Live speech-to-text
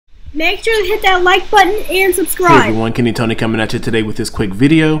Make sure to hit that like button and subscribe. Hey everyone, Kenny Tony coming at you today with this quick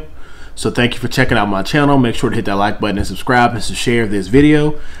video. So thank you for checking out my channel. Make sure to hit that like button and subscribe and to share this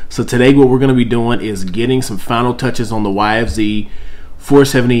video. So today what we're going to be doing is getting some final touches on the YFZ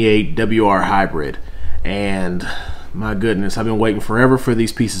 478 WR hybrid. And my goodness, I've been waiting forever for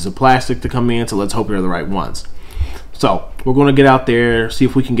these pieces of plastic to come in, so let's hope they're the right ones. So we're going to get out there, see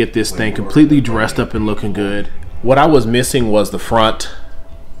if we can get this thing completely dressed up and looking good. What I was missing was the front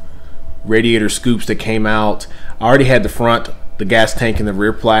radiator scoops that came out. I already had the front, the gas tank, and the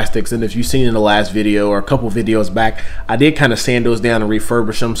rear plastics, and if you've seen in the last video or a couple videos back, I did kind of sand those down and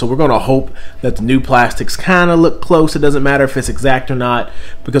refurbish them. So we're going to hope that the new plastics kind of look close. It doesn't matter if it's exact or not,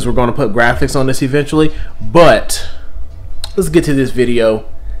 because we're going to put graphics on this eventually. But let's get to this video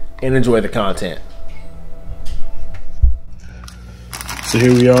and enjoy the content. So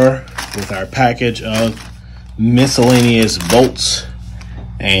here we are with our package of miscellaneous bolts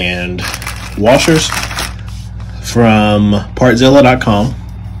and washers from partzilla.com.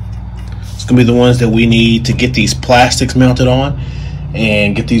 It's gonna be the ones that we need to get these plastics mounted on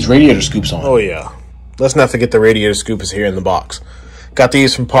and get these radiator scoops on. Oh yeah, let's not forget the radiator scoop is here in the box. Got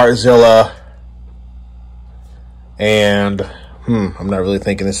these from Partzilla, and I'm not really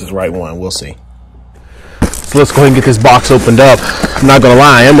thinking this is the right one. We'll see. So let's go ahead and get this box opened up. I'm not gonna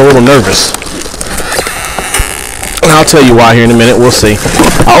lie, I'm a little nervous. I'll tell you why here in a minute. We'll see.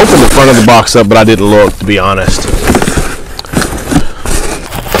 I opened the front of the box up, but I didn't look, to be honest.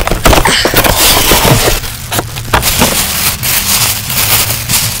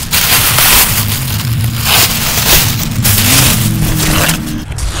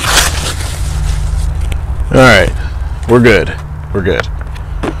 Alright, we're good. We're good.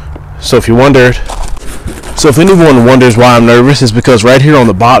 So if if anyone wonders why I'm nervous, it's because right here on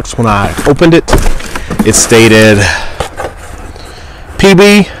the box, when I opened it, it stated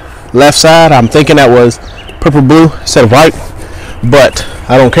PB, left side. I'm thinking that was purple blue instead of white, but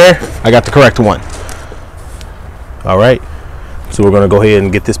I don't care. I got the correct one. All right, so we're gonna go ahead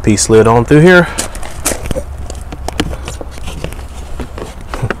and get this piece slid on through here.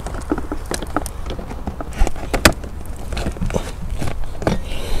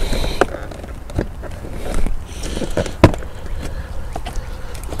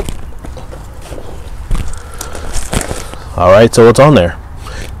 Alright, so it's on there.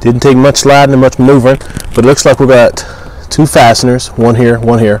 Didn't take much sliding and much maneuvering, but it looks like we got two fasteners, one here,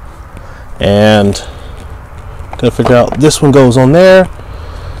 and gotta figure out this one goes on there.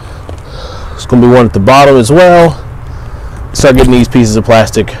 There's gonna be one at the bottom as well. Start getting these pieces of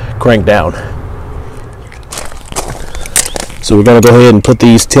plastic cranked down. So we're gonna go ahead and put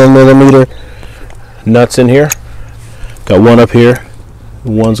these 10mm nuts in here. Got one up here,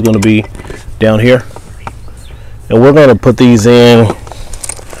 one's gonna be down here. And we're going to put these in. I'm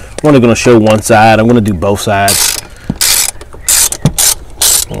only going to show one side. I'm going to do both sides.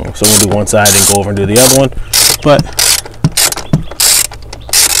 So I'm going to do one side and go over and do the other one. But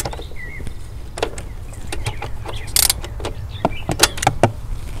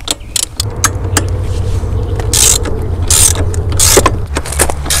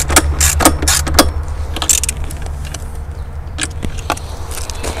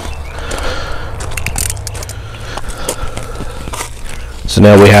so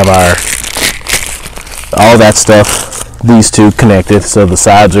now we have all that stuff, these two connected, so the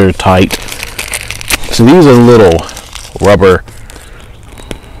sides are tight. So these are little rubber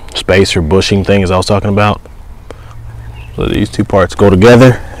spacer bushing things I was talking about. So these two parts go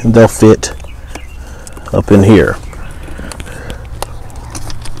together and they'll fit up in here.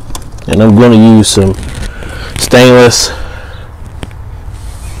 And I'm going to use some stainless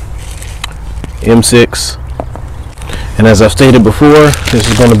M6. And as I've stated before, this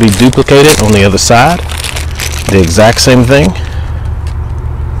is going to be duplicated on the other side. The exact same thing.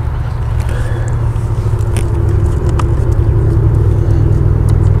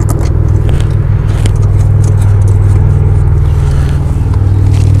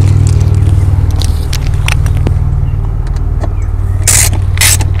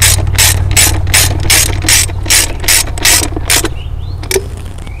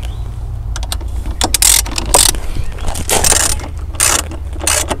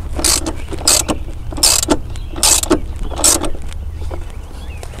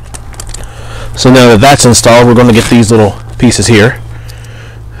 So now that that's installed, we're going to get these little pieces here.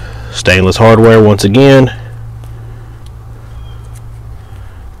 Stainless hardware once again.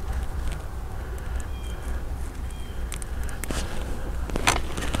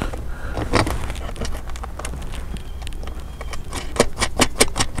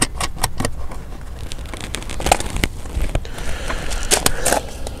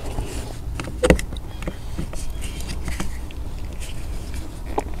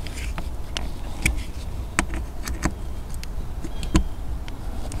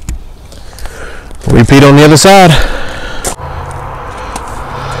 Repeat on the other side.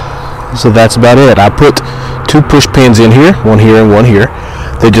 So that's about it. I put 2 push pins in here, one here and one here.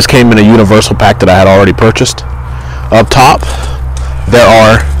 They just came in a universal pack that I had already purchased. Up top, there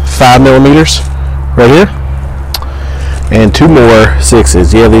are 5mm right here, and 2 more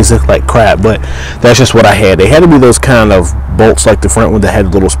 6s. Yeah, these look like crap, but that's just what I had. They had to be those kind of bolts like the front one that had a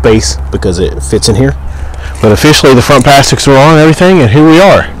little space because it fits in here. But officially the front plastics are on and everything, and here we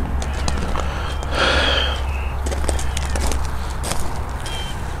are.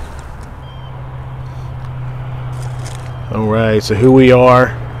 Alright, so here we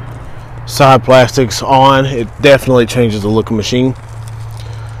are. Side plastics on. It definitely changes the look of the machine.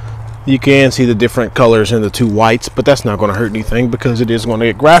 You can see the different colors in the 2 whites, but that's not going to hurt anything because it is going to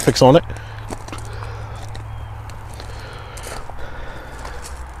get graphics on it.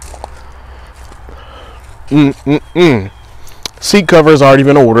 Seat cover has already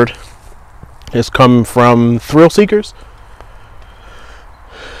been ordered. It's coming from Thrill Seekers.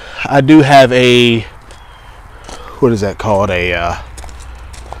 I do have a, what is that called, a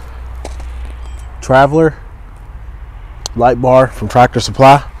Traveler light bar from Tractor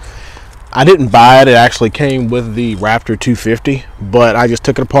Supply. I didn't buy it. It actually came with the Raptor 250, but I just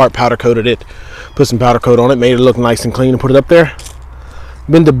took it apart, powder coated it, put some powder coat on it, made it look nice and clean, and put it up there.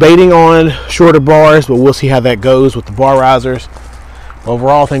 Been debating on shorter bars, but we'll see how that goes with the bar risers.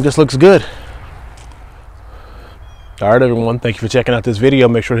 Overall, I think this looks good. Alright everyone, thank you for checking out this video.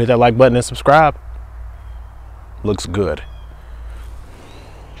 Make sure to hit that like button and subscribe. Looks good.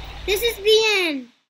 This is the end.